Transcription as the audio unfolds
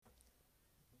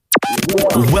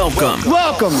Welcome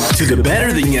to the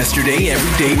Better Than Yesterday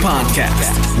Everyday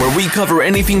Podcast, where we cover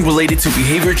anything related to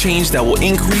behavior change that will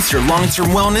increase your long-term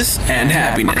wellness and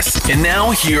happiness. And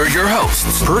now, here are your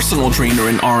hosts, personal trainer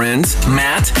and RNs,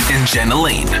 Matt and Jenna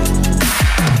Lane.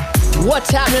 What's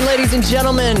happening, ladies and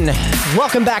gentlemen?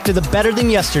 Welcome back to the Better Than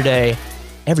Yesterday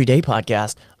Everyday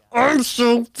Podcast. I'm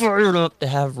so fired up to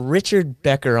have Richard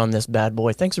Becker on this bad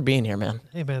boy. Thanks for being here, man.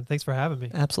 Hey, man. Thanks for having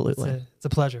me. Absolutely. It's a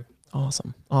pleasure.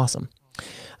 Awesome.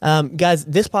 Guys,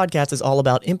 this podcast is all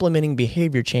about implementing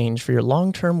behavior change for your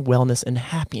long-term wellness and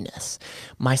happiness.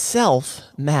 Myself,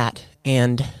 Matt,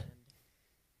 and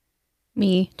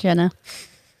me, Jenna,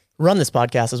 run this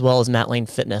podcast as well as Matt Lane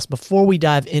Fitness. Before we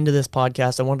dive into this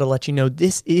podcast, I wanted to let you know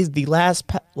this is the last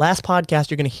podcast.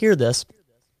 You're going to hear this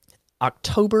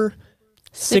October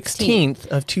 16th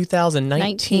of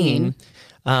 2019.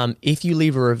 If you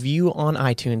leave a review on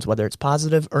iTunes, whether it's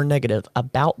positive or negative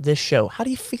about this show, how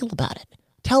do you feel about it?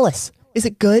 Tell us. Is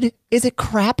it good? Is it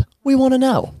crap? We want to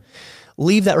know.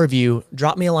 Leave that review.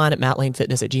 Drop me a line at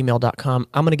mattlanefitness@gmail.com.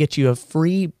 I'm going to get you a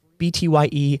free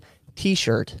BTYE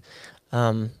t-shirt.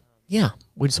 Yeah,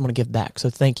 we just want to give back. So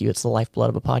thank you. It's the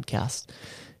lifeblood of a podcast.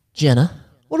 Jenna,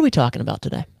 what are we talking about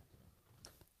today?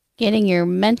 Getting your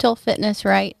mental fitness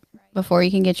right before you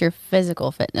can get your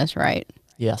physical fitness right.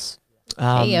 Yes.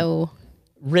 Heyo.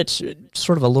 Rich,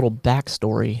 sort of a little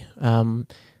backstory.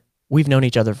 We've known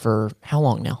each other for how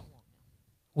long now?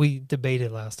 We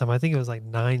debated last time. I think it was like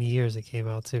 9 years it came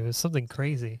out to. It was something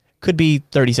crazy. Could be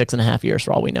 36 and a half years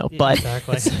for all we know, Yeah, but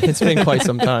exactly. it's been quite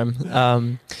some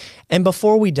time. And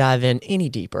before we dive in any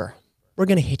deeper, we're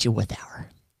going to hit you with our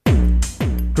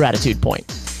gratitude point.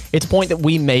 It's a point that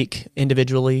we make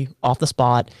individually off the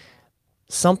spot,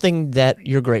 something that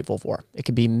you're grateful for. It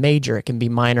can be major, it can be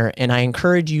minor, and I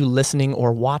encourage you listening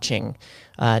or watching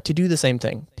to do the same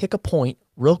thing. Pick a point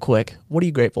real quick. What are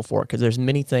you grateful for? Because there's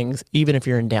many things, even if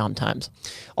you're in down times.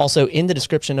 Also, in the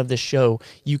description of this show,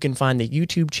 you can find the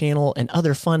YouTube channel and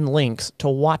other fun links to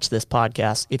watch this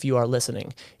podcast if you are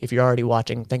listening. If you're already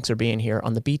watching, thanks for being here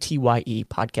on the BTYE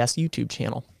Podcast YouTube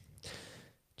channel.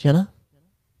 Jenna,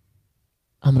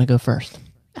 I'm going to go first.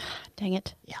 Dang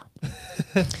it. Yeah.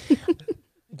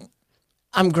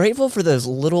 I'm grateful for those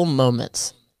little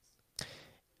moments.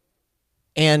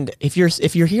 And if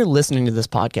you're here listening to this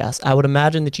podcast, I would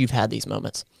imagine that you've had these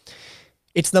moments.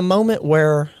 It's the moment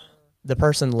where the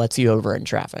person lets you over in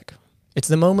traffic. It's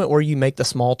the moment where you make the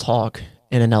small talk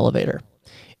in an elevator.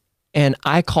 And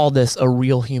I call this a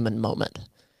real human moment.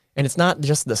 And it's not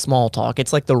just the small talk.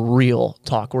 It's like the real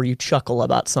talk where you chuckle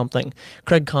about something.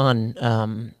 Craig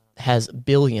Kahn has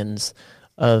billions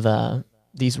of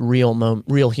these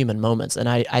real human moments. And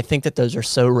I think that those are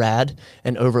so rad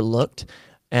and overlooked.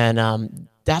 And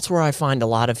that's where I find a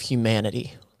lot of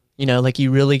humanity. You know, like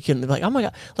you really can, like, oh my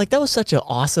God, like that was such an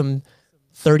awesome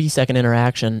 30-second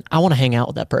interaction. I want to hang out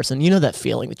with that person. You know that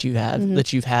feeling that you have,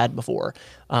 that you've had before.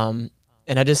 And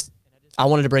I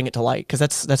wanted to bring it to light because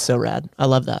that's so rad. I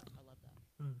love that.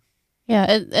 Yeah,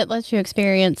 it lets you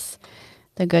experience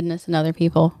the goodness in other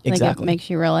people. Exactly. Like it makes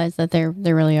you realize that there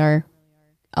really are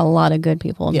a lot of good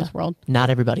people in this world. Not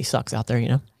everybody sucks out there, you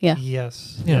know? Yeah.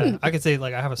 Yes. Yeah. I could say,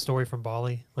 like, I have a story from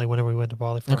Bali. Like, whenever we went to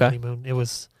Bali for our honeymoon, it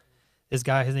was this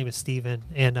guy, his name is Steven,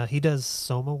 and he does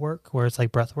soma work, where it's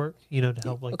like breath work, you know, to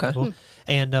help like people.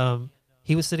 And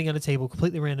he was sitting at a table,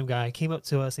 completely random guy, came up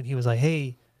to us, and he was like,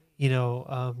 hey, you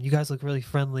know, you guys look really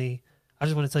friendly. I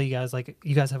just want to tell you guys, like,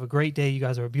 you guys have a great day. You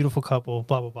guys are a beautiful couple,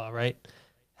 blah, blah, blah, right?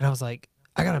 And I was like,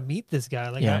 I got to meet this guy.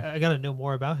 Like, I got to know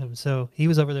more about him. So he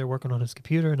was over there working on his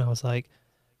computer, and I was like,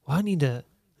 well, I need to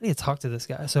talk to this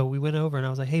guy. So we went over, and I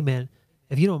was like, hey, man,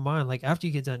 if you don't mind, like, after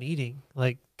you get done eating,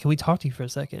 like, can we talk to you for a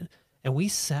second? And we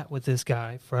sat with this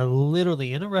guy for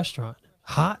literally in a restaurant,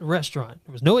 hot restaurant.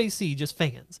 There was no AC, just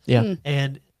fans. Yeah.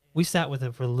 And we sat with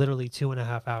him for literally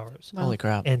 2.5 hours. Holy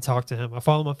crap. And talked to him. I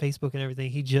follow him on Facebook and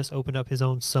everything. He just opened up his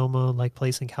own soma like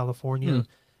place in California.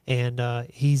 And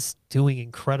he's doing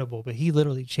incredible, but he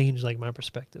literally changed like my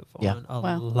perspective on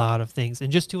a lot of things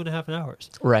in just 2.5 hours.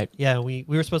 Right. Yeah. We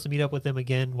were supposed to meet up with him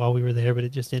again while we were there, but it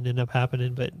just didn't end up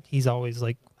happening. But he's always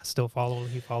like, I still follow him.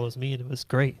 He follows me, and it was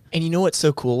great. And you know what's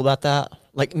so cool about that?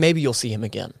 Like, maybe you'll see him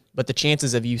again, but the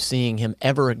chances of you seeing him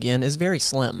ever again is very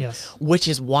slim. Yes. Which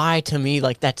is why, to me,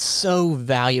 like, that's so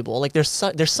valuable. Like, there's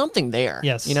something there.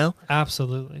 Yes. You know?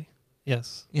 Absolutely.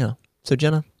 Yes. Yeah. So,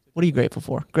 Jenna, what are you grateful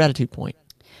for? Gratitude point.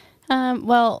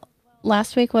 Well,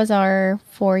 last week was our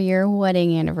 4-year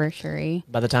wedding anniversary.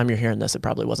 By the time you're hearing this, it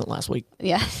probably wasn't last week.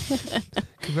 Yeah.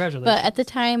 Congratulations. But at the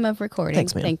time of recording,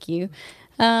 thanks, man. Thank you.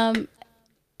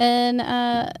 And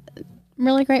I'm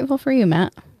really grateful for you,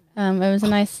 Matt. It was a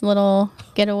nice little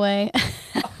getaway.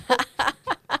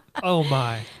 Oh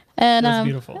my. And That's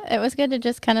beautiful. it was good to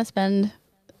just kind of spend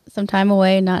some time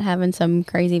away, not having some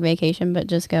crazy vacation, but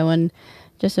just going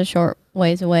just a short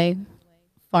ways away,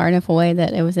 far enough away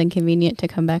that it was inconvenient to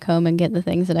come back home and get the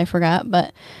things that I forgot.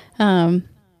 But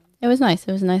it was nice.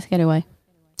 It was a nice getaway.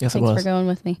 Yes, Thanks it was. for going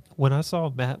with me. When I saw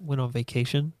Matt went on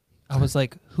vacation, I was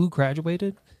like, who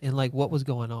graduated? And like, what was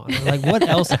going on? And like, what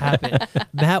else happened?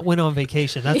 Matt went on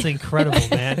vacation. That's incredible,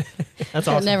 man. That's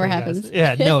awesome. It never for you guys. happens.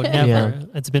 Yeah, no, never. Yeah.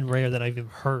 It's been rare that I've even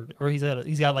heard, or he's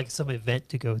got like some event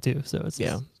to go to. So it's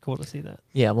cool to see that.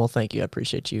 Yeah, well, thank you. I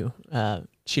appreciate you.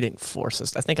 She didn't force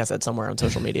us. I think I said somewhere on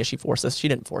social media she forced us. She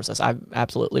didn't force us. I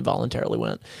absolutely voluntarily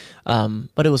went.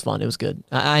 But it was fun. It was good.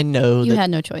 I know You that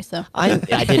had no choice, though. I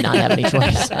did not have any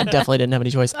choice. I definitely didn't have any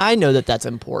choice. I know that that's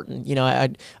important. You know, I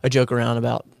joke around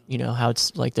about, you know, how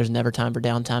it's like there's never time for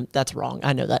downtime. That's wrong.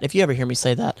 I know that. If you ever hear me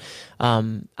say that,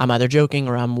 I'm either joking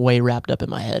or I'm way wrapped up in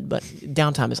my head. But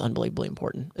downtime is unbelievably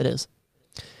important. It is.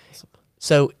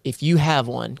 So if you have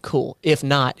one, cool. If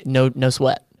not, no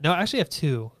sweat. No, I actually have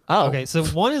two. Oh. Okay. So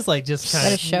one is like just kind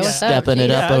Better of show us up. Stepping it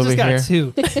up I over just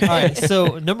here. got two. All right.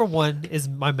 So number one is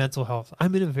my mental health.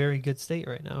 I'm in a very good state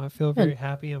right now. I feel very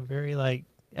happy. I'm very like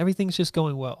everything's just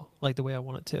going well, like the way I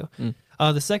want it to.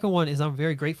 The second one is I'm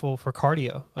very grateful for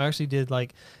cardio. I actually did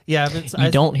like, I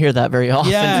don't hear that very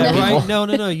often. Yeah, from right.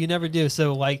 people. No, you never do.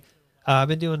 So like, I've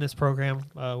been doing this program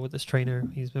with this trainer.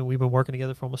 We've been working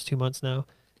together for almost 2 months now,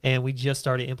 and we just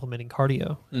started implementing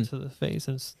cardio into the phase.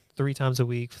 And it's 3 times a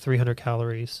week, 300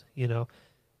 calories. You know,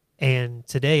 and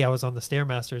today I was on the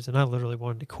Stairmasters, and I literally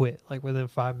wanted to quit like within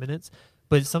 5 minutes.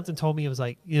 But something told me it was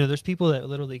like, you know, there's people that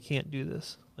literally can't do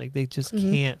this. Like they just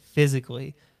can't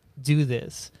physically do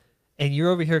this. And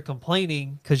you're over here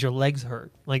complaining because your legs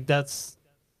hurt. Like that's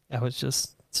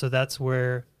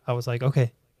where I was like,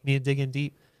 okay, need to dig in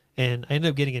deep. And I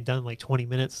ended up getting it done in like 20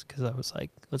 minutes because I was like,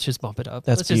 let's just bump it up.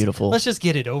 That's beautiful. Let's just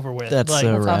get it over with. That's like,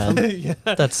 so rad. awesome. Yeah.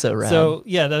 That's so rad. So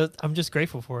yeah, I'm just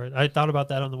grateful for it. I thought about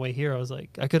that on the way here. I was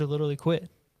like, I could have literally quit,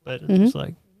 but it's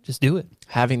like, just do it.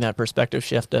 Having that perspective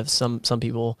shift of some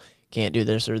people can't do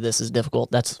this or this is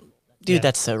difficult. That's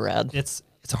so rad.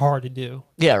 It's hard to do.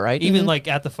 Yeah, right? Even like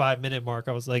at the 5 minute mark,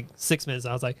 I was like 6 minutes.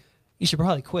 I was like, you should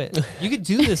probably quit. You could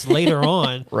do this later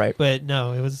on. Right. But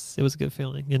no, it was a good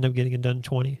feeling. You end up getting it done in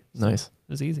 20. Nice. It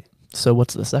was easy. So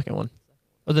what's the second one?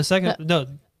 Oh,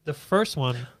 the first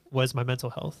one was my mental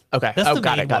health. Okay. That's the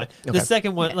got main it, got one. it. Okay. The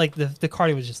second one, like the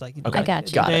cardio was just like, Okay. I got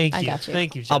you. Got it. Thank I you. got you.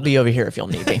 Thank you. I'll Jenna. be over here if you'll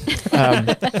need me.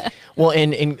 Well,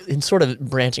 in sort of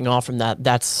branching off from that,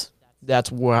 that's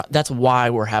why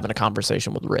we're having a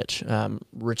conversation with Rich.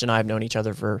 Rich and I have known each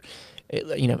other for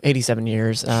 87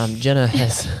 years. Jenna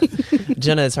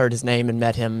has heard his name and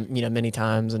met him many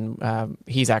times, and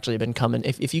he's actually been coming.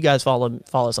 If you guys follow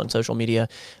us on social media,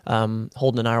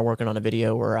 Holden and I are working on a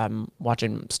video where I'm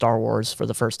watching Star Wars for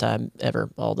the first time ever,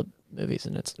 all the movies,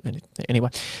 and anyway,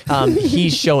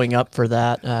 he's showing up for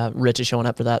that. Rich is showing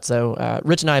up for that. So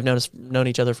Rich and I have known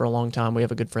each other for a long time. We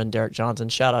have a good friend, Derek Johnson.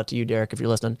 Shout out to you, Derek, if you're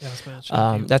listening. Yes,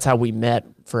 man. That's how we met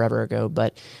forever ago.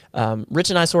 But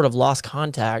Rich and I sort of lost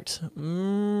contact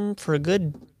for a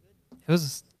good. It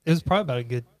was probably about a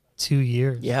good 2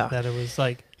 years. Yeah. That it was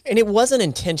like. And it wasn't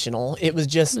intentional. It was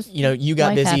just, you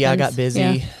got life busy, I got happens. busy.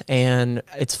 Yeah. And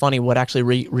it's funny, what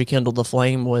actually rekindled the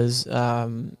flame was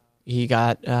he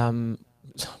got, oh my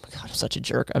God, I'm such a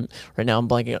jerk. Right now I'm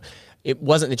blanking out. It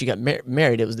wasn't that you got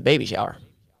married, it was the baby shower.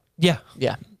 Yeah.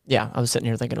 Yeah. I was sitting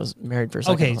here thinking I was married for a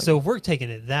second. Okay, so if we're taking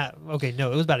it no,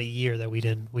 it was about a year that we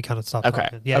kind of stopped Okay,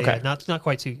 talking. Yeah, okay. yeah, not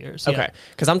quite 2 years. Okay.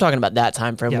 Because I'm talking about that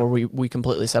time frame Yeah. where we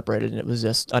completely separated and it was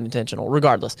just unintentional.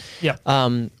 Regardless. Yeah.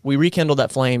 We rekindled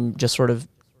that flame just sort of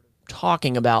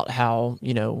talking about how,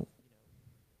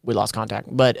 we lost contact.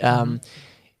 But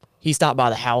he stopped by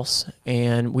the house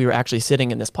and we were actually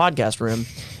sitting in this podcast room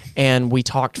and we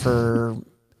talked for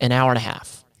an hour and a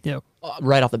half. Yep.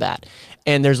 Right off the bat.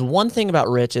 And there's one thing about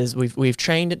Rich is we've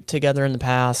trained together in the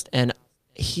past, and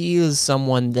he is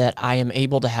someone that I am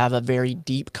able to have a very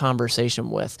deep conversation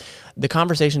with. The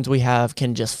conversations we have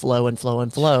can just flow and flow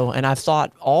and flow. And I've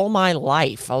thought all my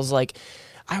life, I was like,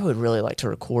 I would really like to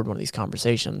record one of these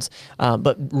conversations.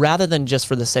 But rather than just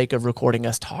for the sake of recording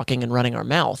us talking and running our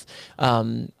mouth,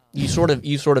 you sort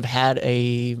of had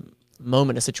a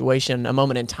moment, a situation, a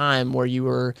moment in time where you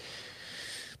were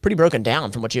pretty broken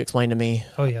down from what you explained to me.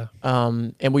 Oh yeah.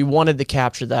 And we wanted to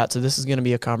capture that. So this is going to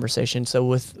be a conversation. So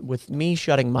with me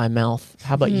shutting my mouth,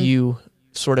 how about you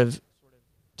sort of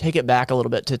take it back a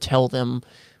little bit to tell them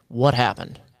what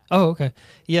happened? Oh, okay.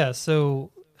 Yeah.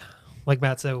 So like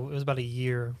Matt said, it was about a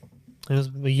year. It was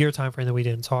a year time frame that we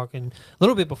didn't talk. And a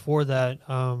little bit before that,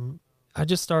 I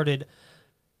just started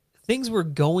things were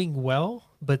going well,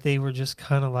 but they were just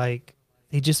kind of like,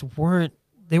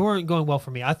 they weren't going well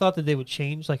for me. I thought that they would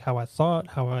change like how I thought,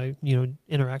 how I,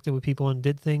 interacted with people and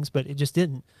did things, but it just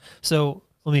didn't. So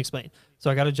let me explain.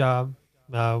 So I got a job,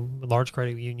 a large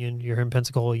credit union. You're in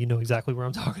Pensacola, you know exactly where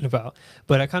I'm talking about.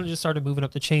 But I kind of just started moving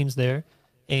up the chains there,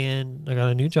 and I got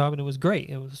a new job, and it was great.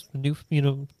 It was a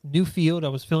new field. I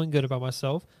was feeling good about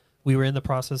myself. We were in the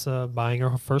process of buying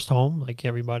our first home, like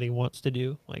everybody wants to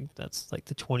do. Like that's like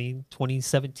the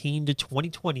 2017 to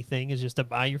 2020 thing, is just to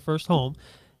buy your first home.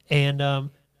 And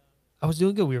I was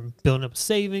doing good. We were building up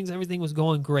savings. Everything was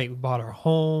going great. We bought our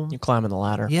home. You're climbing the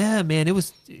ladder. Yeah, man. It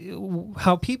was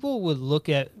how people would look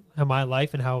at my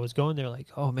life and how it was going. They're like,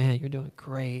 "Oh man, you're doing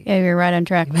great. Yeah, you're right on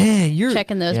track. Man, you're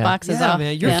checking those boxes off.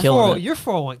 Man, your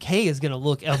 401k is gonna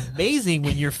look amazing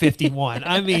when you're 51.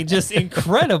 I mean, just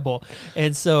incredible."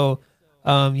 And so,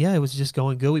 it was just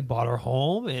going good. We bought our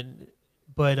home,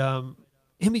 but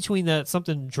in between that,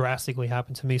 something drastically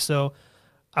happened to me. So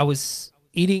I was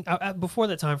eating before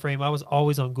that time frame. I was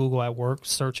always on Google at work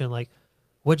searching like,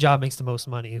 what job makes the most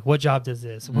money? What job does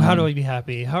this? How do I be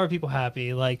happy? How are people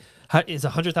happy? Like, is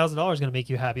 $100,000 going to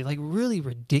make you happy? Like really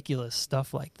ridiculous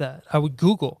stuff like that. I would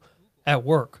Google at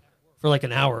work for like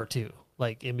an hour or two,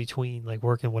 like in between like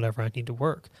working whatever I need to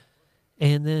work.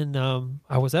 And then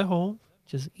I was at home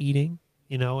just eating,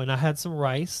 and I had some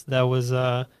rice that was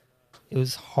it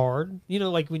was hard,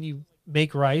 like when you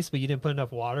make rice but you didn't put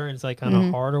enough water and it's like kind of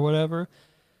hard or whatever.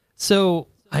 So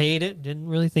I ate it, didn't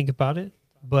really think about it,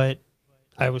 but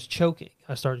I was choking.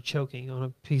 I started choking on a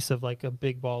piece of like a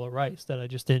big ball of rice that I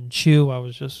just didn't chew. I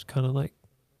was just kind of like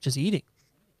just eating.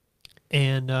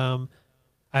 And I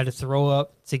had to throw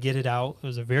up to get it out. It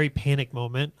was a very panic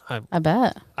moment. I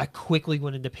bet. I quickly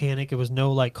went into panic. There was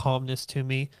no like calmness to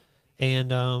me.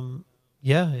 And and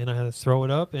I had to throw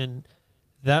it up, and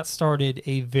that started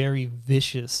a very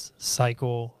vicious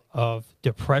cycle of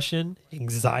depression,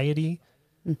 anxiety,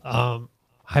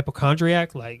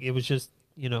 hypochondriac. Like it was just,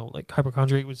 like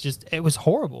hypochondriac was just, it was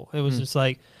horrible. It was just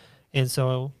like, and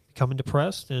so becoming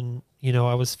depressed, and,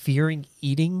 I was fearing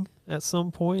eating at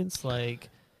some points. Like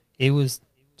it was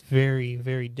very,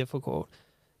 very difficult.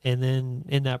 And then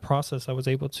in that process,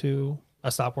 I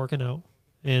stopped working out.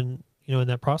 And, in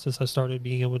that process, I started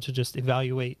being able to just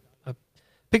evaluate. I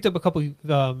picked up a couple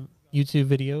YouTube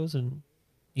videos, and,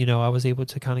 I was able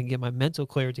to kind of get my mental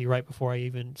clarity right before I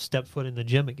even stepped foot in the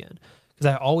gym again. Because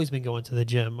I always been going to the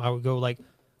gym. I would go like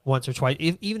once or twice,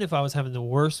 even if I was having the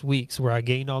worst weeks where I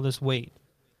gained all this weight,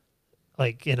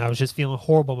 like, and I was just feeling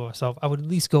horrible about myself, I would at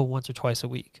least go once or twice a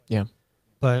week. Yeah.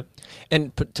 But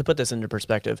to put this into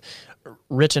perspective,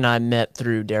 Rich and I met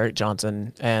through Derek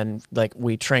Johnson, and like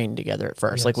we trained together at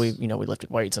first. Yes. Like we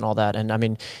lifted weights and all that. And I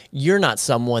mean, you're not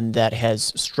someone that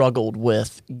has struggled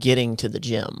with getting to the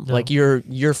gym. No. Like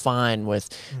you're fine with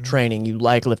training. You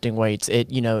like lifting weights.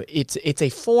 It's a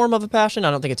form of a passion. I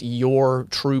don't think it's your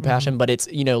true passion, but it's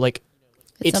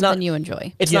it's something you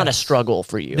enjoy. It's not a struggle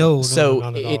for you. No, so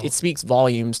not at all. It speaks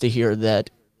volumes to hear that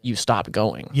you stopped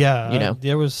going. Yeah.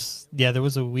 There was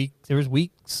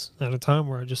weeks at a time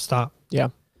where I just stopped. Yeah.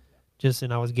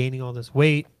 And I was gaining all this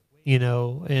weight,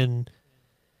 and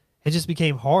it just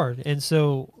became hard. And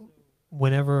so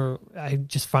whenever I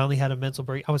just finally had a mental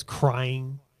break, I was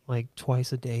crying like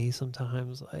twice a day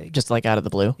sometimes. Like just like out of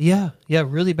the blue? Yeah. Yeah.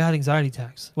 Really bad anxiety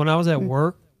attacks. When I was at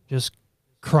work, just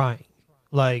crying.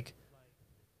 Like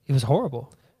it was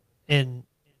horrible. And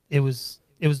it was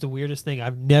the weirdest thing.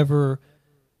 I've never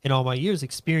in all my years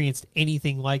experienced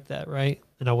anything like that, right?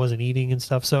 And I wasn't eating and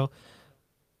stuff. So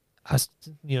I,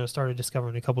 started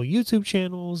discovering a couple of YouTube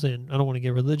channels, and I don't want to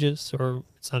get religious, or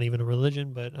it's not even a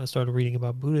religion, but I started reading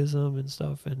about Buddhism and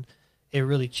stuff, and it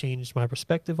really changed my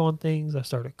perspective on things. I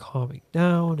started calming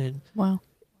down, and wow.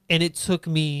 And it took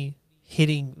me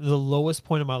hitting the lowest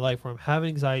point of my life where I'm having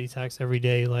anxiety attacks every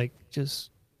day, like just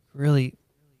really,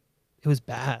 it was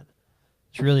bad.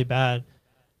 It's really bad.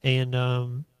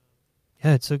 And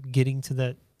it took getting to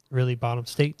that really bottom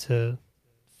state to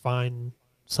find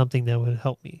something that would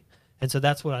help me. And so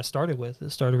that's what I started with. I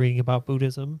started reading about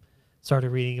Buddhism,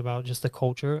 started reading about just the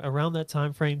culture. Around that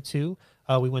time frame too,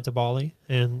 we went to Bali,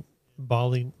 and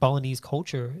Balinese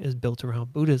culture is built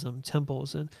around Buddhism,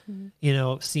 temples, and,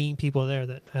 seeing people there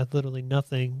that had literally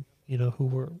nothing, who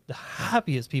were the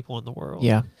happiest people in the world.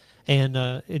 Yeah. And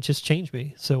it just changed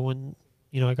me. So when,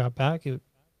 I got back, it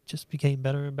just became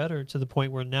better and better, to the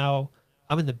point where now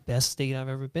I'm in the best state I've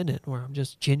ever been in, where I'm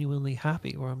just genuinely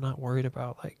happy, where I'm not worried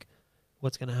about like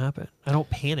what's going to happen. I don't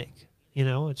panic,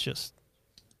 it's just.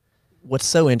 What's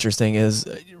so interesting is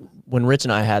when Rich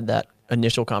and I had that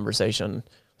initial conversation,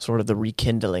 sort of the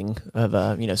rekindling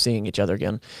of, seeing each other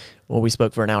again. Well, we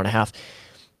spoke for an hour and a half.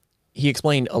 He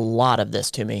explained a lot of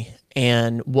this to me.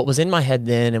 And what was in my head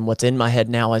then and what's in my head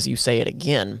now as you say it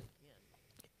again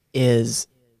is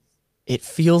it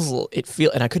feels,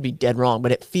 and I could be dead wrong,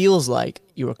 but it feels like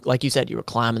you were, like you said, you were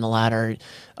climbing the ladder,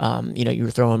 you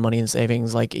were throwing money in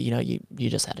savings, like, you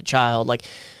just had a child, like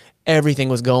everything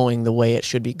was going the way it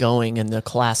should be going in the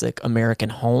classic American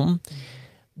home,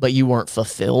 but you weren't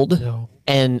fulfilled. No.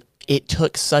 And it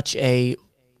took such a,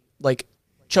 like,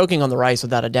 choking on the rice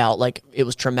without a doubt, like it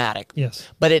was traumatic. Yes.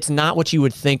 But it's not what you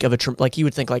would think of like you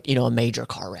would think like, a major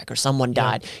car wreck or someone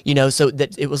died, so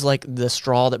that it was like the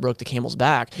straw that broke the camel's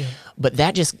back. Yeah. But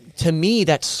that just, to me,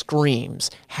 that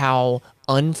screams how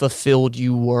unfulfilled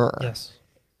you were. Yes.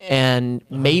 And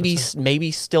 100%.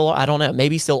 maybe still, I don't know,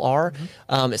 maybe still are.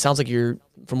 It sounds like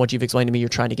from what you've explained to me, you're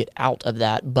trying to get out of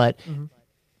that. But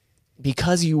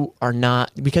because you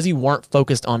weren't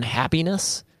focused on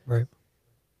happiness, right,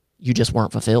 you just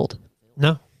weren't fulfilled.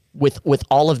 No. With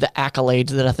all of the accolades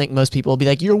that I think most people will be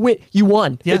like, you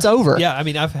won. Yeah. It's over. Yeah, I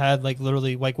mean, I've had like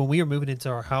literally, like when we were moving into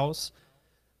our house,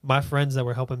 my friends that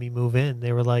were helping me move in,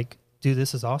 they were like, dude,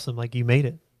 this is awesome. Like you made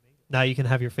it. Now you can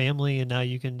have your family and now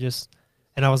you can just,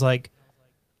 and I was like,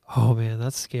 oh man,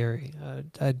 that's scary.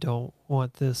 I don't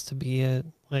want this to be it.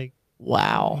 Like,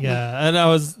 wow. Yeah. And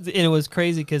it was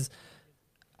crazy because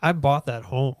I bought that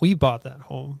home. We bought that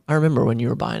home. I remember when you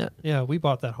were buying it. Yeah, we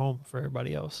bought that home for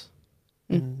everybody else.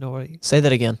 And nobody. Say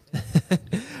that again.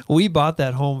 We bought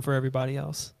that home for everybody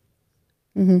else.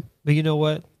 Mm-hmm. But you know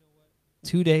what?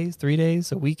 2 days, 3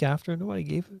 days, a week after, nobody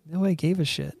gave a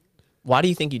shit. Why do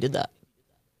you think you did that?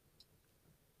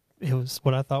 It was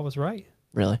what I thought was right.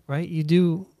 Really? Right? You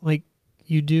do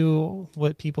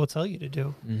what people tell you to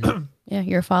do. Mm-hmm. Yeah,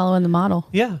 you're following the model.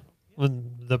 Yeah.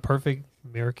 When the perfect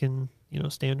American,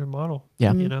 standard model.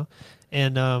 Yeah.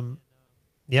 And I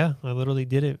literally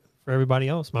did it for everybody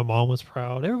else. My mom was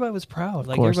proud. Everybody was proud.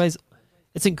 Like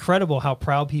it's incredible how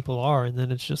proud people are. And then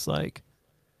it's just like,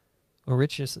 well,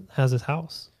 Rich just has his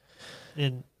house.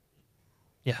 And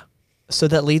yeah. So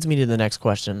that leads me to the next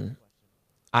question.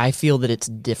 I feel that it's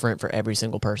different for every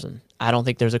single person. I don't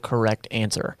think there's a correct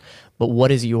answer. But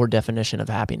what is your definition of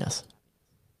happiness?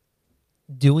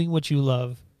 Doing what you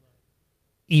love,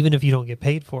 even if you don't get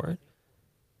paid for it,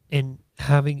 and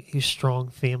having a strong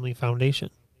family foundation.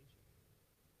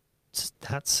 It's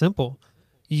that simple.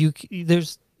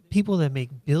 There's people that make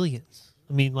billions.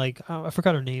 I mean, like I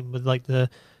forgot her name, but like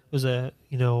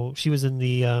she was in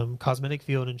the cosmetic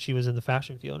field and she was in the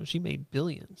fashion field and she made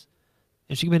billions,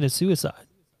 and she committed suicide.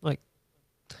 Like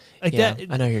yeah, that.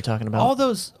 I know who you're talking about.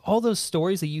 All those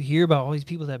stories that you hear about all these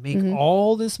people that make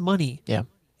all this money. Yeah.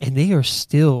 And they are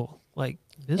still like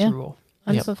miserable.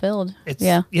 Yeah. Unfulfilled.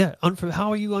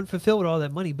 How are you unfulfilled with all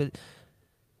that money? But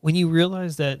when you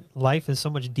realize that life is so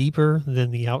much deeper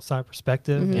than the outside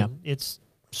perspective,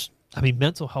 and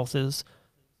mental health is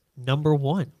number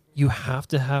one. You have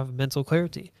to have mental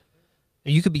clarity.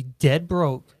 And you could be dead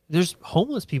broke. There's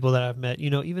homeless people that I've met,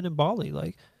 even in Bali,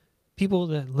 like people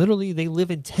that literally they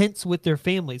live in tents with their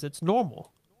families. It's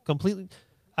normal. Completely.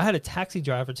 I had a taxi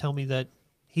driver tell me that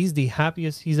he's the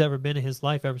happiest he's ever been in his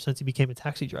life ever since he became a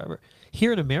taxi driver.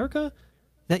 Here in America,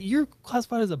 that you're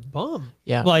classified as a bum.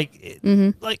 Yeah.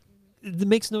 It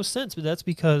makes no sense, but that's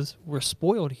because we're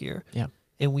spoiled here. Yeah.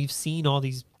 And we've seen all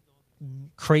these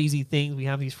crazy things. We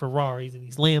have these Ferraris and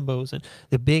these Lambos and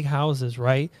the big houses,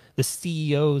 right? The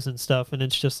CEOs and stuff. And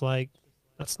it's just like,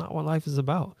 that's not what life is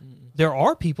about. There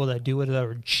are people that do it that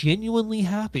are genuinely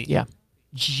happy. Yeah.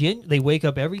 They wake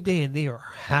up every day and they are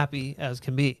happy as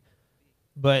can be.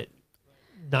 But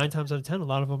 9 times out of 10, a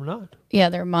lot of them are not. Yeah,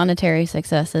 their monetary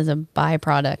success is a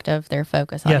byproduct of their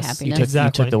focus on happiness. You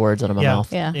took the words out of my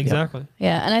mouth. Yeah, exactly.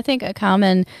 Yeah, and I think a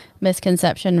common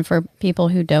misconception for people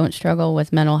who don't struggle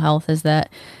with mental health is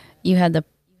that you had the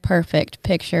perfect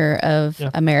picture of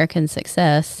American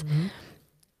success. Mm-hmm.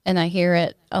 And I hear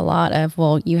it a lot of,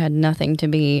 well, you had nothing to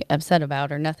be upset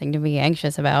about or nothing to be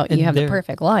anxious about. And you have the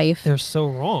perfect life. They're so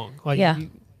wrong. Like,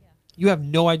 you have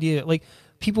no idea. Like,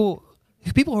 people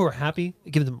who are happy,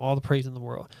 give them all the praise in the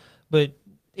world. But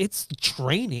it's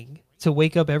draining to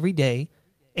wake up every day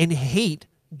and hate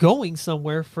going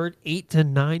somewhere for 8 to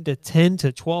 9 to 10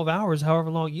 to 12 hours, however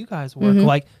long you guys work. Mm-hmm.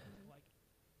 Like,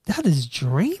 that is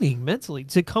draining mentally.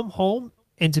 To come home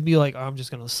and to be like, oh, I'm just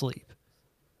going to sleep.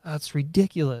 That's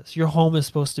ridiculous. Your home is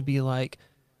supposed to be like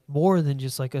more than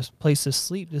just like a place to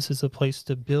sleep. This is a place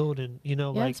to build and,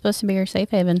 it's supposed to be your safe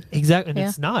haven. Exactly. And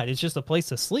it's not. It's just a place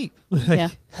to sleep.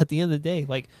 At the end of the day,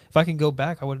 like if I can go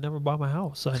back, I would have never bought my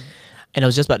house. And I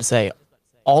was just about to say,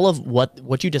 all of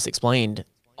what you just explained,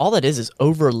 all that is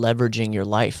over leveraging your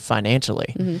life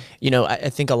financially. You know, I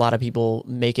think a lot of people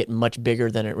make it much bigger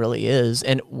than it really is.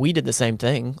 And we did the same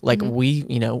thing. Like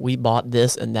we bought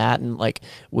this and that, and like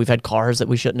we've had cars that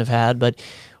we shouldn't have had. But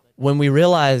when we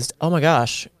realized, oh my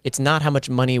gosh, it's not how much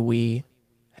money we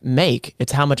make,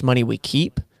 it's how much money we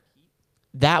keep.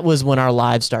 That was when our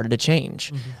lives started to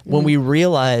change. When we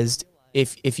realized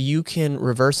if you can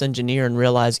reverse engineer and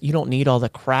realize you don't need all the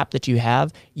crap that you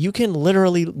have, you can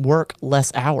literally work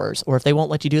less hours. Or if they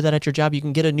won't let you do that at your job, you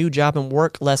can get a new job and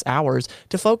work less hours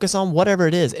to focus on whatever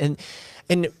it is.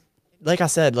 And like I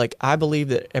said, like I believe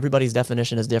that everybody's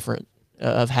definition is different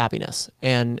of happiness.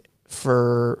 And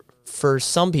for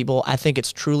some people, I think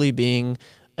it's truly being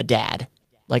a dad.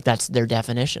 Like that's their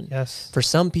definition. Yes. For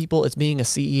some people, it's being a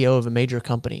CEO of a major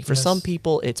company. For some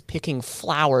people, it's picking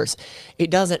flowers.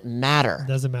 It doesn't matter.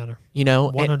 Doesn't matter. You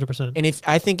know, 100%. And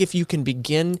I think if you can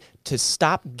begin to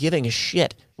stop giving a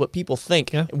shit what people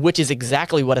think, which is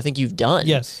exactly what I think you've done.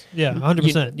 Yes. Yeah.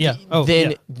 100%. Yeah. Oh,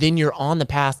 then you're on the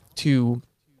path to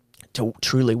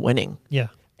truly winning. Yeah.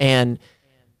 And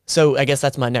so I guess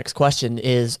that's my next question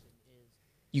is,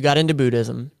 you got into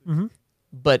Buddhism.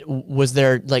 But was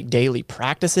there like daily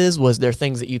practices? Was there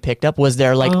things that you picked up? Was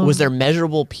there like, was there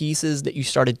measurable pieces that you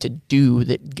started to do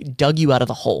that dug you out of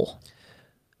the hole?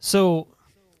 So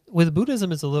with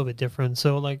Buddhism, it's a little bit different.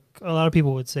 So like a lot of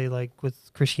people would say like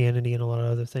with Christianity and a lot of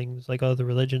other things, like other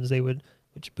religions,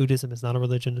 which Buddhism is not a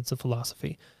religion, it's a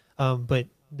philosophy. But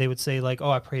they would say like,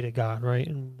 oh, I pray to God, right?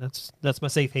 And that's my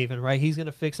safe haven, right? He's going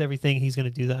to fix everything. He's going to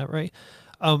do that, right?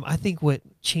 I think what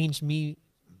changed me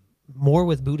more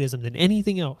with Buddhism than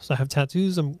anything else. I have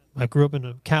tattoos. I grew up in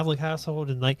a Catholic household,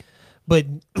 and but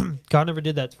God never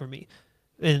did that for me.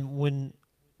 And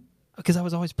because I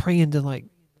was always praying to like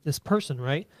this person,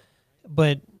 right?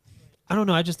 But I don't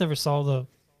know. I just never saw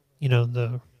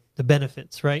the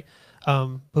benefits, right?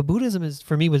 But Buddhism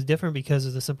for me was different because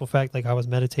of the simple fact, like I was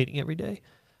meditating every day.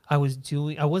 I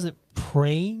wasn't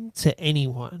praying to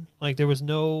anyone. Like there was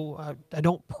I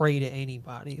don't pray to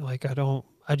anybody. Like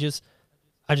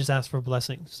I just ask for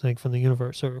blessings, like from the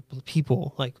universe or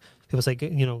people. Like people say,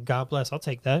 God bless. I'll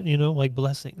take that. Like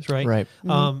blessings, right? Right.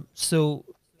 So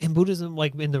in Buddhism,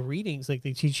 like in the readings, like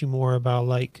they teach you more about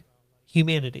like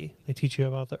humanity. They teach you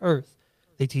about the earth.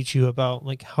 They teach you about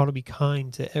like how to be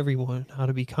kind to everyone, how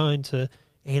to be kind to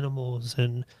animals,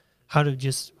 and how to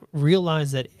just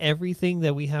realize that everything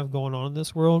that we have going on in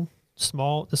this world,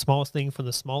 the smallest thing from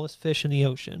the smallest fish in the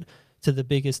ocean to the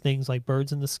biggest things like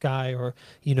birds in the sky or,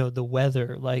 the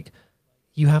weather, like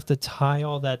you have to tie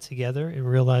all that together and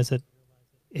realize that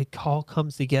it all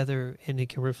comes together and it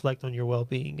can reflect on your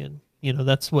well-being. And,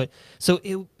 so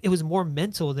it was more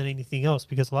mental than anything else,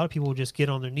 because a lot of people will just get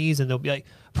on their knees and they'll be like,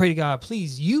 pray to God,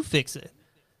 please, you fix it.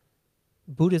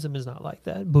 Buddhism is not like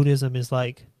that. Buddhism is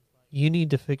like, you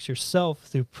need to fix yourself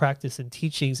through practice and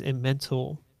teachings and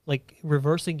mental, like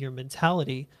reversing your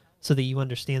mentality, so that you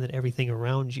understand that everything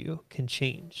around you can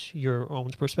change your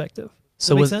own perspective.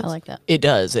 So Does that make sense? I like that. It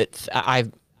does. I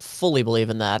fully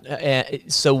believe in that.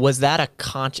 So was that a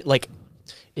conscious, like,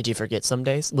 did you forget some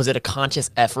days? Was it a conscious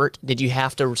effort? Did you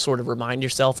have to sort of remind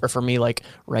yourself, or for me, like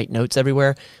write notes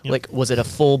everywhere? Yep. Like, was it a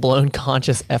full-blown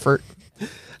conscious effort?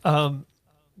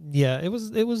 Yeah, it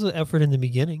was an effort in the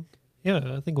beginning.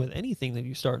 Yeah, I think with anything that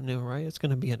you start new, right, it's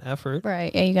going to be an effort.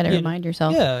 Right. Yeah, you got to remind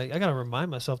yourself. Yeah, I got to remind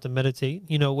myself to meditate.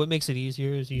 What makes it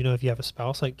easier is, if you have a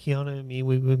spouse like Kiana and me,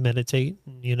 we would meditate,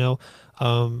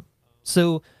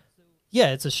 So,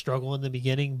 yeah, it's a struggle in the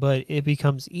beginning, but it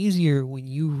becomes easier when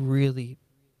you really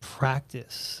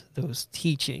practice those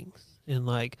teachings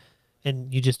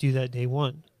and you just do that day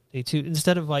one, day two,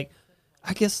 instead of like,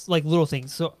 I guess like little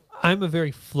things. So I'm a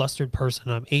very flustered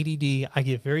person. I'm ADD. I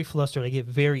get very flustered. I get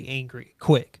very angry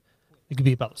quick. It could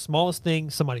be about the smallest thing.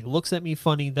 Somebody looks at me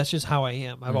funny. That's just how I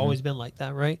am. I've always been like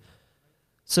that, right?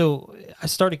 So I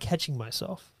started catching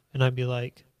myself, and I'd be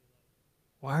like,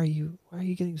 why are you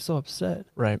getting so upset?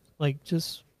 Right. Like,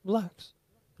 just relax.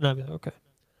 And I'd be like, okay.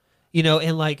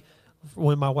 And like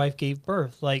when my wife gave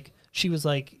birth, like she was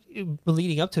like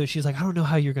leading up to it, she's like, I don't know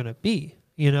how you're going to be,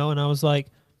 and I was like,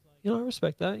 I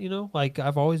respect that, like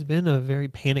I've always been a very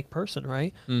panicked person.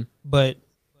 Right. But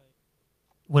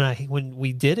when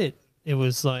we did it, it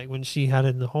was like when she had it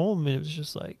in the home, it was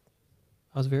just like,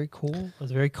 I was very cool. I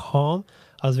was very calm.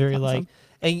 I was very like,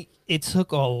 and it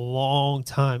took a long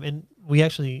time. And we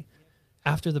actually,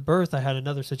 after the birth, I had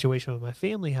another situation with my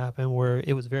family happen where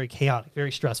it was very chaotic,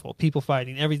 very stressful, people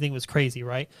fighting, everything was crazy.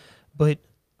 Right. But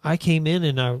I came in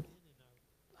and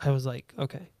I was like,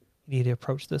 okay, you need to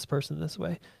approach this person this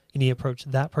way. You need to approach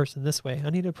that person this way. I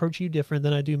need to approach you different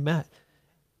than I do Matt.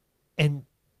 And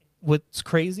what's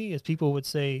crazy is people would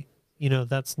say,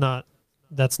 that's not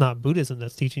Buddhism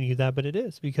that's teaching you that, but it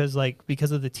is, because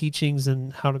of the teachings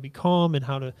and how to be calm and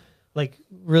how to like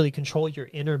really control your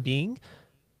inner being.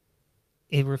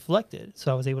 It reflected. So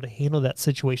I was able to handle that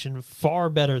situation far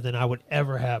better than I would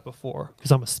ever have before, because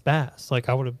I'm a spaz. Like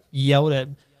I would have yelled at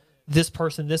this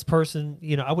person,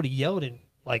 I would have yelled and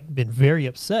like been very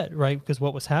upset, right? Because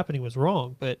what was happening was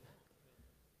wrong, but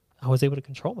I was able to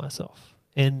control myself.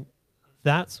 And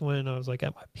that's when I was like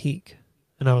at my peak,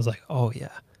 and I was like, oh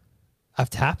yeah, I've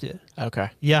tapped it. Okay.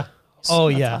 Yeah. Oh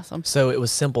That's yeah. awesome. So it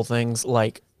was simple things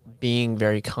like being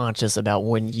very conscious about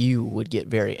when you would get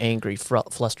very angry,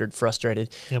 flustered,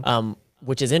 frustrated, Yep.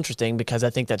 Which is interesting because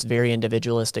I think that's very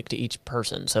individualistic to each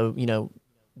person. So,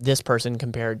 this person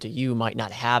compared to you might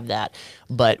not have that.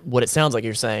 But what it sounds like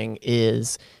you're saying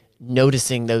is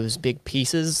noticing those big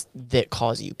pieces that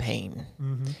cause you pain.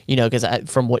 Mm-hmm. Because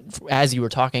as you were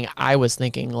talking, I was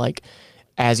thinking like,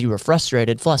 as you were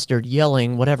frustrated, flustered,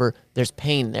 yelling, whatever, there's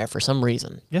pain there for some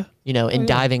reason. Yeah. And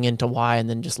diving into why, and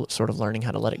then just sort of learning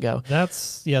how to let it go.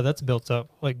 That's built up.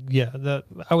 Like,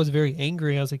 I was very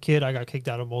angry as a kid. I got kicked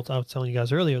out of I was telling you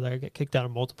guys earlier that I got kicked out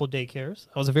of multiple daycares.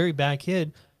 I was a very bad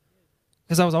kid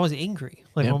because I was always angry.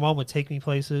 Like my mom would take me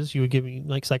places. She would give me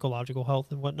like psychological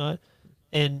health and whatnot.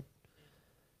 And,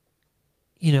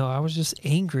 I was just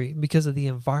angry because of the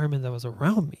environment that was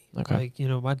around me. Okay.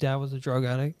 Like, my dad was a drug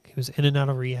addict. He was in and out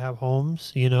of rehab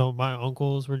homes. My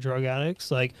uncles were drug addicts.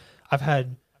 Like, I've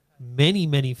had many,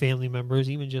 many family members,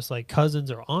 even just like cousins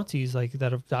or aunties, like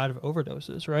that have died of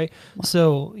overdoses, right? Wow.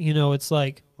 So, it's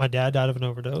like my dad died of an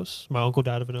overdose. My uncle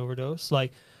died of an overdose.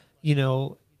 Like,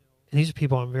 and these are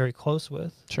people I'm very close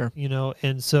with. Sure.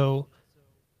 And so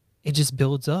it just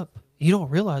builds up. You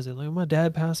don't realize it. Like when my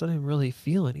dad passed, I didn't really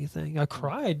feel anything. I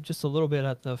cried just a little bit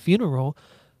at the funeral,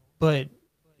 but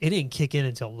it didn't kick in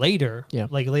until later. Yeah.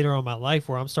 Like later on in my life,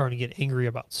 where I'm starting to get angry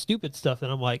about stupid stuff.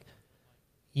 And I'm like,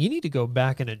 you need to go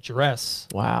back and address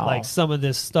like some of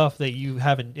this stuff that you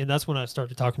haven't. And that's when I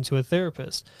started talking to a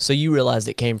therapist. So you realized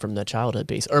it came from the childhood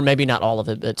piece, or maybe not all of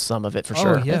it, but some of it for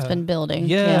sure. Yeah. It's been building.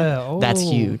 Yeah. Oh, that's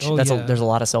huge. Oh, There's a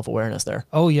lot of self-awareness there.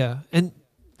 Oh yeah. And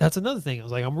that's another thing. I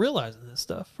was like, I'm realizing this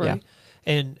stuff, right?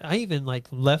 Yeah. And I even like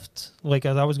left, like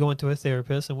as I was going to a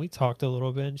therapist and we talked a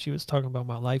little bit and she was talking about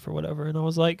my life or whatever. And I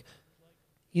was like,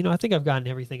 I think I've gotten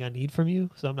everything I need from you,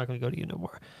 so I'm not going to go to you no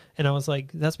more. And I was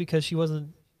like, that's because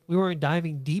we weren't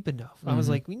diving deep enough. I was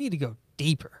like, we need to go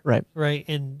deeper. Right. Right.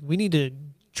 And we need to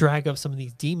drag up some of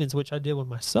these demons, which I did with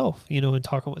myself, and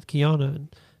talking with Kiana,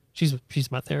 and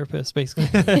she's my therapist basically.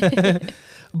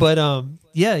 But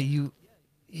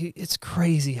it's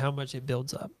crazy how much it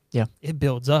builds up. Yeah. It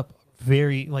builds up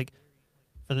very, like,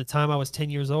 from the time I was 10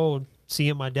 years old,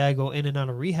 seeing my dad go in and out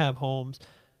of rehab homes,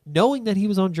 knowing that he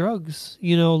was on drugs,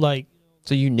 like.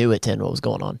 So you knew at 10 what was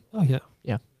going on? Oh, yeah.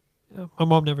 Yeah. My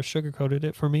mom never sugarcoated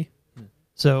it for me.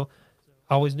 So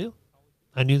I always knew.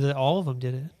 I knew that all of them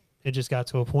did it. It just got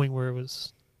to a point where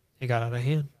it got out of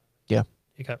hand. Yeah.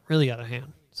 It got really out of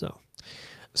hand.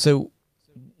 So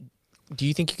do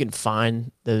you think you can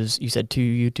find those, you said 2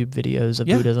 YouTube videos of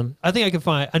Buddhism? I think I can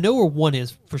find, I know where one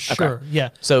is for sure. Okay. Yeah.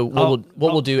 So what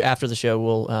we'll do after the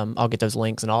show, I'll get those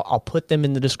links and I'll put them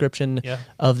in the description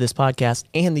of this podcast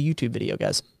and the YouTube video,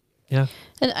 guys. Yeah.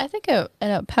 And I think a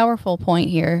powerful point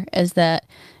here is that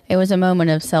it was a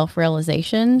moment of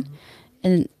self-realization,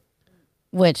 and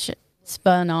which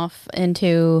spun off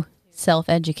into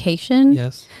self-education.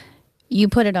 Yes. You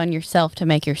put it on yourself to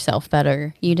make yourself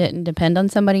better. You didn't depend on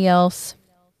somebody else.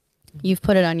 You've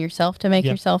put it on yourself to make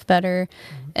yourself better,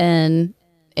 and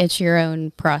it's your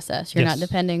own process. You're not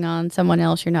depending on someone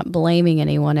else. You're not blaming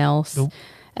anyone else. Nope.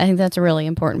 I think that's a really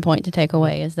important point to take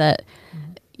away, is that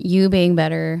you being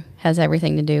better has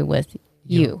everything to do with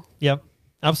you. Yep.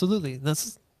 Absolutely.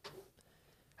 That's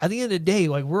at the end of the day,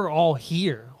 like, we're all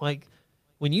here. Like,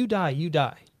 when you die, you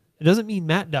die. It doesn't mean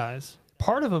Matt dies.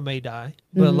 Part of him may die,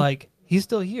 but like, he's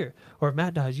still here. Or if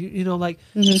Matt dies, like,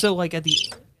 so like at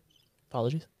the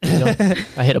apologies.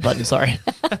 I hit a button. Sorry.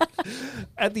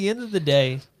 At the end of the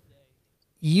day,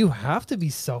 you have to be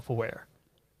self-aware.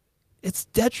 It's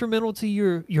detrimental to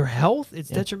your health. It's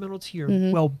detrimental to your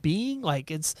well-being.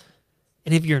 Like, and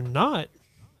if you're not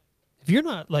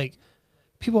like,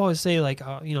 people always say like,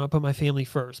 I put my family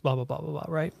first, blah, blah, blah, blah, blah,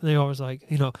 right? And they always like,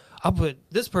 I'll put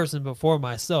this person before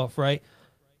myself, right?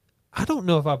 I don't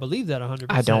know if I believe that 100%.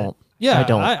 I don't. Yeah, I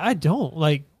don't. I don't.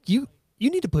 Like, you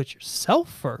need to put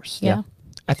yourself first. Yeah.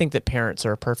 I think that parents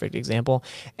are a perfect example.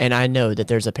 And I know that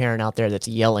there's a parent out there that's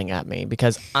yelling at me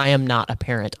because I am not a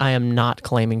parent. I am not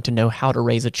claiming to know how to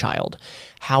raise a child.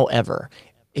 However,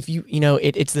 if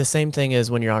it's the same thing as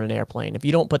when you're on an airplane. If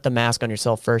you don't put the mask on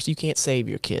yourself first, you can't save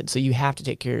your kid. So you have to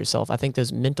take care of yourself. I think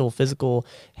those mental, physical,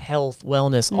 health,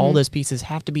 wellness, all those pieces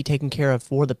have to be taken care of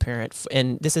for the parent.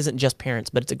 And this isn't just parents,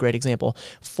 but it's a great example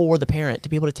for the parent to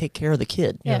be able to take care of the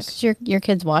kid. Yeah, because your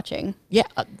kid's watching. Yeah.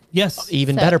 Yes.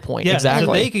 Even better point. Yeah, exactly.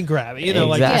 So they can grab it.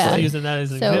 Like just using that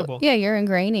as an example. Yeah, you're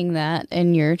ingraining that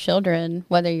in your children,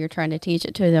 whether you're trying to teach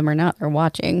it to them or not, they're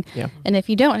watching. Yeah. And if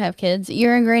you don't have kids,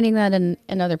 you're ingraining that in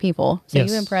other people. So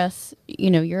you impress,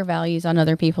 your values on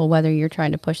other people, whether you're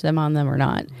trying to push them on them or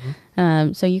not.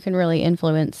 So you can really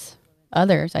influence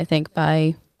others, I think,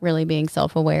 by really being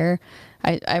self-aware.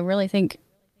 I really think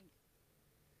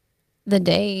the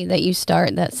day that you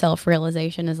start that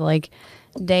self-realization is like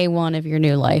day one of your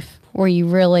new life, where you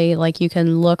really, like, you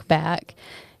can look back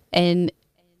and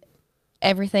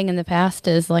everything in the past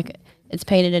is like, it's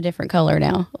painted a different color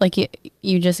now. Like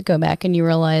you just go back and you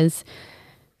realize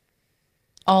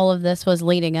all of this was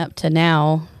leading up to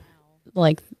now.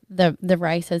 Like the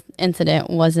rice incident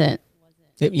wasn't.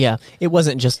 It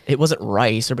wasn't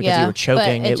rice or because you were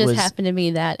choking. But it just happened to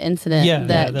be that incident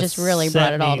that just really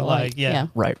brought it all to light.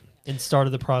 Right. And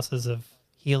started the process of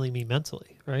healing me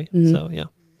mentally. Right.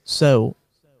 So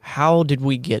how did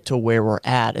we get to where we're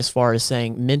at as far as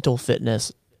saying mental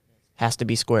fitness has to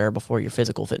be square before your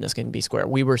physical fitness can be square?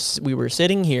 We were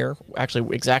sitting here,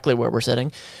 actually exactly where we're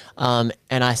sitting, and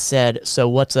I said, so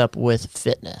what's up with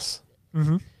fitness?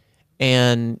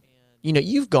 And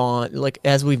you've gone, like,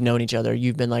 as we've known each other,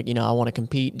 you've been like, I want to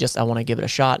compete, I want to give it a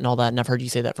shot and all that, and I've heard you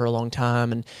say that for a long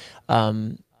time.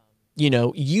 And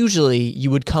usually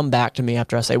you would come back to me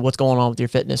after I say, what's going on with your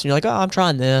fitness? And you're like, oh, I'm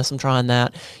trying this, I'm trying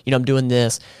that, I'm doing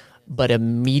this. But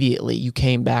immediately you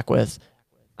came back with,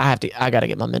 I got to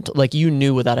get my mental, like, you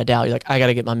knew without a doubt, you're like, I got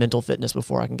to get my mental fitness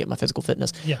before I can get my physical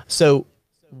fitness. Yeah. So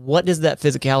what does that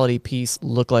physicality piece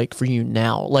look like for you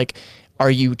now? Like, are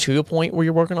you to a point where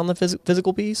you're working on the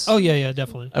physical piece? Oh, yeah,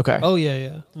 definitely. Okay. Oh,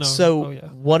 yeah. No, so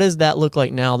what does that look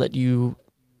like now that you,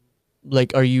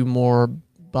 like, are you more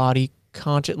body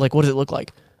conscious? Like, what does it look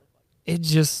like? It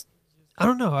just, I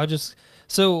don't know.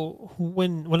 So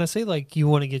when I say, like, you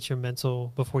want to get your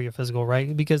mental before your physical,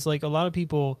 right? Because, like, a lot of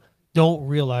people don't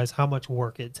realize how much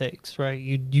work it takes, right?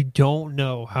 You don't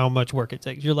know how much work it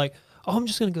takes. You're like, oh, I'm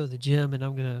just going to go to the gym and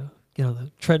I'm going to get on the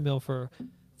treadmill for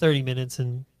 30 minutes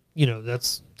and,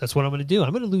 that's what I'm going to do.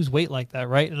 I'm going to lose weight like that,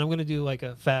 right? And I'm going to do like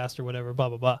a fast or whatever, blah,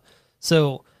 blah, blah.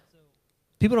 So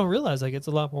people don't realize, like, it's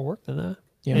a lot more work than that.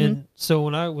 Yeah. And so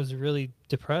when I was really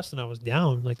depressed and I was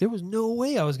down, like, there was no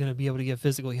way I was going to be able to get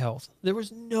physically health. There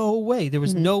was no way. There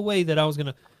was no way that I was going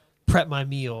to prep my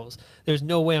meals. There's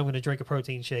no way I'm going to drink a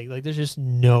protein shake. Like, there's just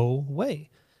no way.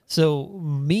 So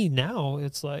me now,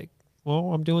 it's like,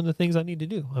 well, I'm doing the things I need to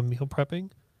do. I'm meal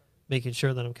prepping, making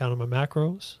sure that I'm counting my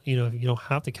macros. You don't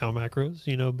have to count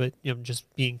macros, but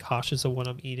just being cautious of what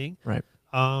I'm eating. Right.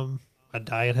 My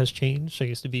diet has changed. I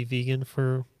used to be vegan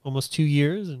for almost 2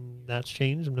 years, and that's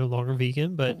changed. I'm no longer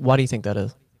vegan. But why do you think that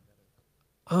is?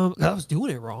 I was doing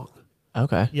it wrong.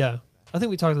 Okay. Yeah. I think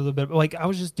we talked a little bit, but, like, I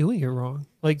was just doing it wrong.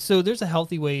 Like, so there's a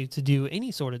healthy way to do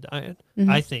any sort of diet,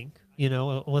 I think,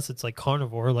 unless it's like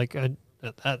carnivore. Like,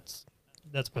 that's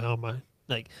beyond my,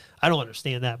 like, I don't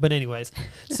understand that. But anyways,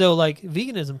 so, like,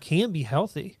 veganism can be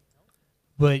healthy,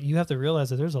 but you have to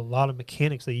realize that there's a lot of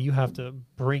mechanics that you have to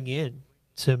bring in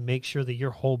to make sure that your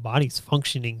whole body's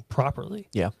functioning properly.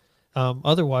 Yeah.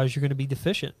 Otherwise, you're going to be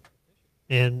deficient.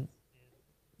 And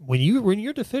when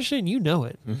you're deficient,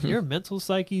 it. Your mental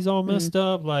psyche's all messed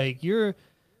up. Like, you're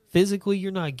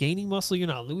not gaining muscle, you're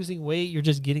not losing weight, you're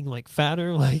just getting, like,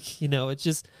 fatter. Like, it's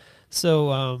just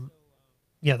so.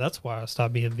 That's why I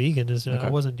stopped being vegan. Is I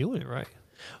wasn't doing it right.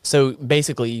 So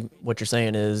basically, what you're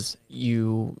saying is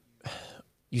you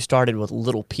started with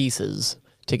little pieces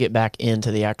to get back into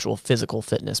the actual physical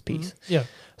fitness piece. Yeah.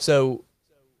 So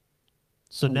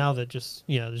now that just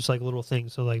like little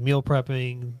things. So, like, meal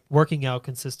prepping, working out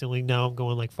consistently. Now I'm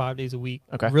going like 5 days a week.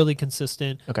 Okay. Really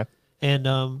consistent. Okay. And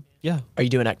Are you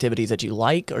doing activities that you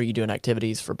like? Or are you doing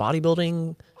activities for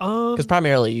bodybuilding? Because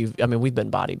primarily we've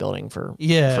been bodybuilding for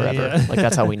forever. Yeah. Like,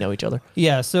 that's how we know each other.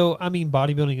 Yeah. So,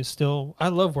 bodybuilding is still, I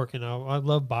love working out. I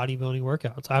love bodybuilding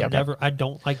workouts. I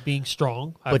don't like being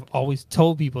strong. I've always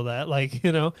told people that, like,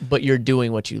 But you're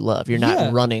doing what you love. You're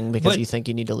not running because you think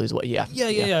you need to lose weight.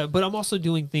 Yeah. But I'm also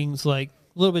doing things, like,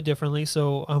 a little bit differently.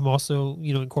 So I'm also,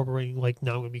 incorporating, like,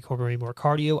 now I'm going to be incorporating more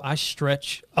cardio. I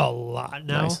stretch a lot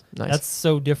now. Nice. That's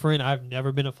so different. I've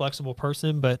never been a flexible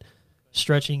person, but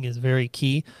stretching is very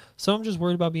key. So I'm just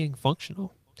worried about being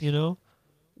functional,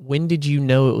 When did you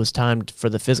know it was time for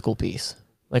the physical piece?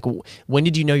 Like, when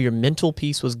did you know your mental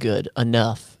piece was good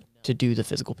enough to do the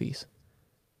physical piece?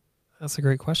 That's a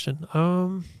great question.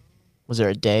 Was there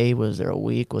a day? Was there a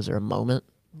week? Was there a moment?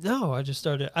 No, I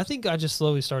think I just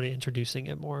slowly started introducing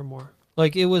it more and more.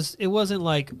 Like it wasn't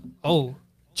like, oh,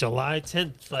 July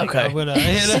 10th. Like, okay. I'm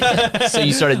gonna, so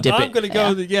you started dipping. I'm going to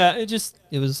go. Yeah.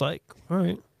 It was like, all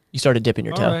right. You started dipping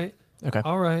your toe. All right. Okay.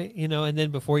 All right. And then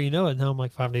before you know it, now I'm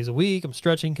like 5 days a week. I'm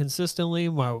stretching consistently.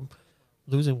 I'm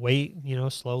losing weight,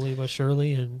 slowly but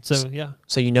surely. And so, yeah.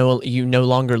 So you no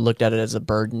longer looked at it as a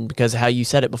burden, because how you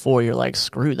said it before, you're like,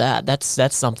 screw that.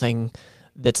 That's something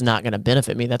that's not going to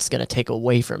benefit me. That's going to take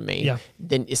away from me. Yeah.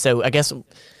 So I guess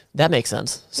that makes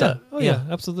sense. So, yeah. Oh, yeah,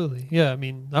 absolutely. Yeah. I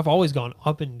mean, I've always gone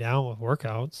up and down with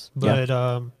workouts, but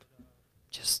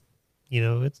just,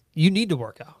 you need to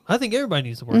work out. I think everybody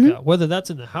needs to work out, whether that's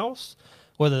in the house,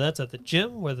 whether that's at the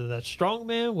gym, whether that's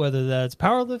strongman, whether that's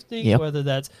powerlifting, whether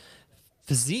that's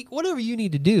physique, whatever you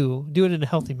need to do it in a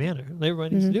healthy manner.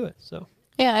 Everybody needs to do it. So,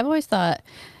 yeah, I've always thought,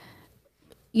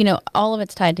 all of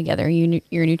it's tied together.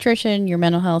 Your nutrition, your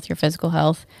mental health, your physical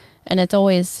health, and it's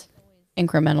always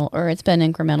incremental, or it's been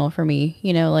incremental for me.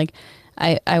 Like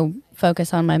I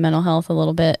focus on my mental health a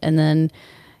little bit, and then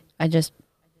I just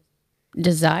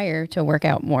desire to work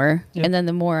out more. Yep. And then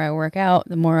the more I work out,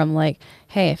 the more I'm like,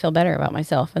 hey, I feel better about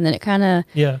myself. And then it kind of,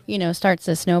 starts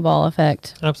the snowball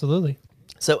effect. Absolutely.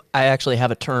 So I actually have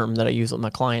a term that I use with my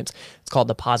clients. It's called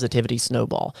the positivity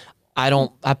snowball.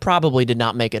 I probably did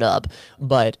not make it up,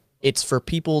 but it's for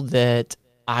people that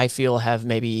I feel have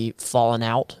maybe fallen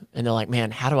out and they're like,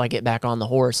 man, how do I get back on the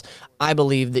horse? I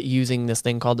believe that using this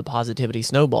thing called the positivity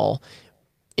snowball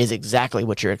is exactly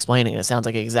what you're explaining. It sounds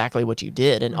like exactly what you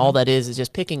did. And all that is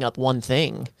just picking up one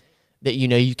thing that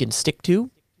you can stick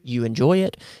to, you enjoy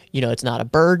it, it's not a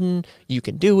burden, you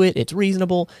can do it, it's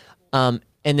reasonable. And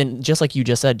then just like you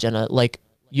just said, Jenna, like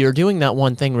you're doing that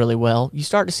one thing really well, you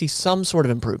start to see some sort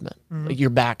of improvement. Like your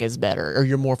back is better, or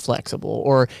you're more flexible,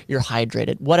 or you're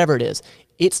hydrated, whatever it is.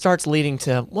 It starts leading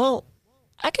to, well,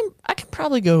 I can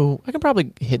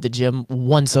probably hit the gym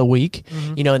once a week,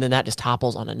 and then that just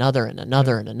topples on another and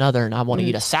another and another. And I want to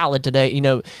eat a salad today,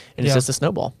 and it's just a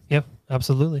snowball. Yep,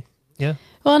 absolutely. Yeah.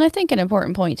 Well, and I think an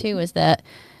important point too is that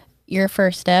your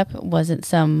first step wasn't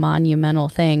some monumental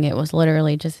thing. It was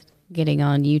literally just getting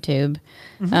on YouTube.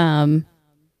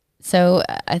 So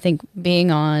I think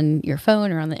being on your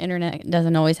phone or on the internet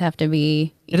doesn't always have to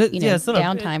be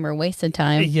downtime or wasted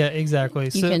time. Yeah,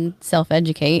 exactly. You can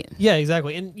self-educate. Yeah,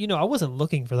 exactly. And I wasn't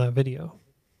looking for that video.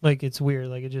 Like, it's weird.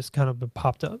 Like, it just kind of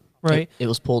popped up, right? It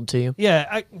was pulled to you.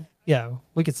 Yeah,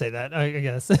 we could say that. I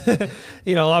guess. A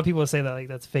lot of people say that like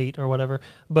that's fate or whatever,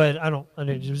 but I don't.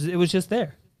 It was just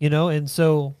there, and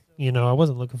so. I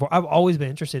wasn't looking for. I've always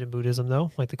been interested in Buddhism,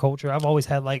 though, like the culture. I've always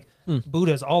had like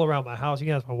Buddhas all around my house. You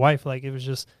can ask my wife. Like, it was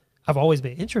just, I've always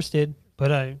been interested,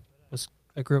 but I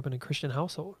grew up in a Christian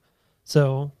household,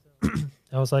 so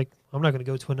I was like, I'm not going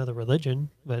to go to another religion.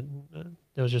 But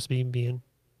it was just being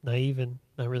naive and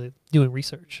not really doing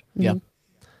research. Yeah.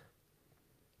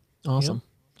 Awesome.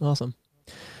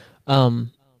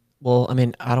 Well, I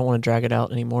mean, I don't want to drag it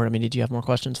out anymore. I mean, did you have more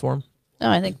questions for him?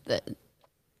 No, I think that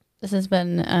this has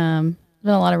been a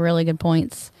lot of really good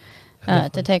points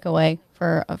to take away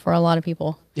for a lot of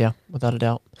people. Yeah, without a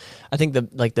doubt. I think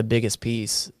the biggest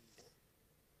piece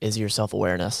is your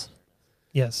self-awareness.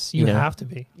 Yes, you have to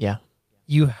be. Yeah.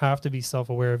 You have to be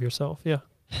self-aware of yourself. Yeah.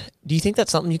 Do you think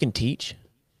that's something you can teach?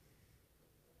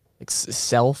 Like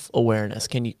self-awareness.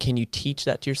 Can you teach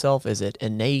that to yourself? Is it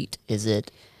innate?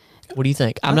 What do you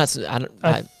think?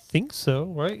 I think so,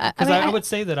 right? Because I would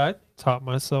say that I taught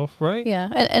myself, right? Yeah,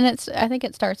 and I think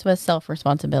it starts with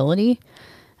self-responsibility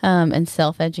and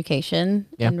self-education,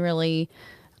 and really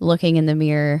looking in the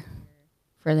mirror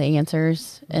for the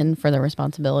answers and for the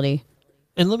responsibility.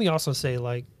 And let me also say,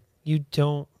 like, you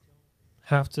don't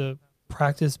have to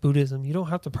practice Buddhism. You don't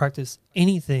have to practice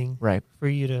anything for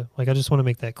you to, like, I just want to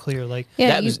make that clear. Like,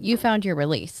 you found your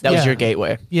release. That was your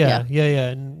gateway. Yeah.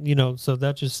 And, so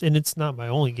that just, and it's not my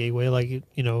only gateway. Like,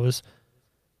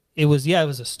 it was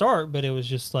a start, but it was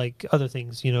just like other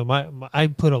things, I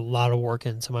put a lot of work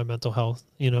into my mental health,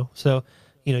 so,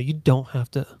 you don't have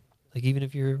to, like, even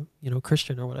if you're,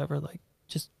 Christian or whatever, like,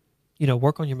 just,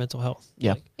 work on your mental health.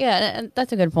 Yeah. Like, yeah. And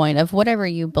that's a good point of whatever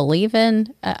you believe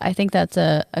in. I think that's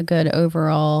a good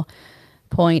overall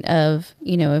point of,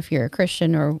 if you're a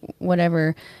Christian or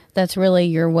whatever, that's really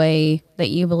your way that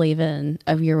you believe in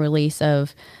of your release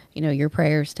of, your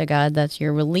prayers to God. That's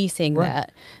you're releasing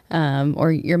that,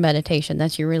 or your meditation.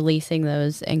 That's you're releasing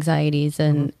those anxieties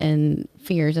and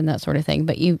fears and that sort of thing.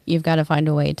 But you've got to find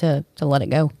a way to let it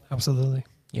go. Absolutely.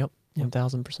 Yep.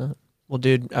 1000%. Well,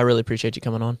 dude, I really appreciate you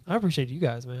coming on. I appreciate you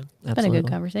guys, man. Absolutely. It's been a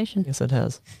good conversation. Yes, it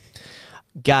has.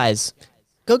 Guys,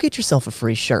 go get yourself a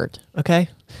free shirt, okay?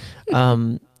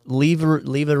 Leave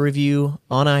a review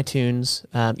on iTunes.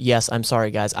 Yes, I'm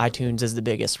sorry, guys. iTunes is the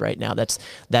biggest right now.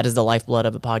 That is the lifeblood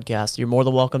of a podcast. You're more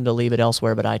than welcome to leave it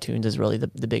elsewhere, but iTunes is really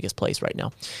the biggest place right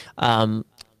now.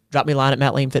 Drop me a line at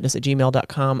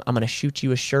mattlanefitness@gmail.com. I'm going to shoot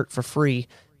you a shirt for free.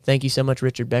 Thank you so much,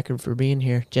 Richard Becker, for being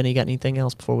here. Jenny, you got anything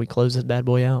else before we close this bad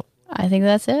boy out? I think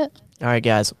that's it. All right,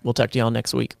 guys. We'll talk to y'all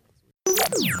next week.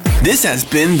 This has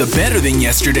been the Better Than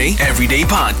Yesterday Everyday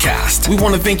Podcast. We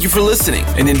want to thank you for listening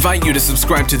and invite you to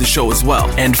subscribe to the show as well.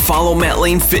 And follow Matt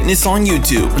Lane Fitness on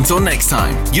YouTube. Until next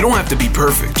time, you don't have to be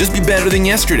perfect. Just be better than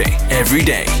yesterday every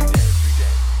day.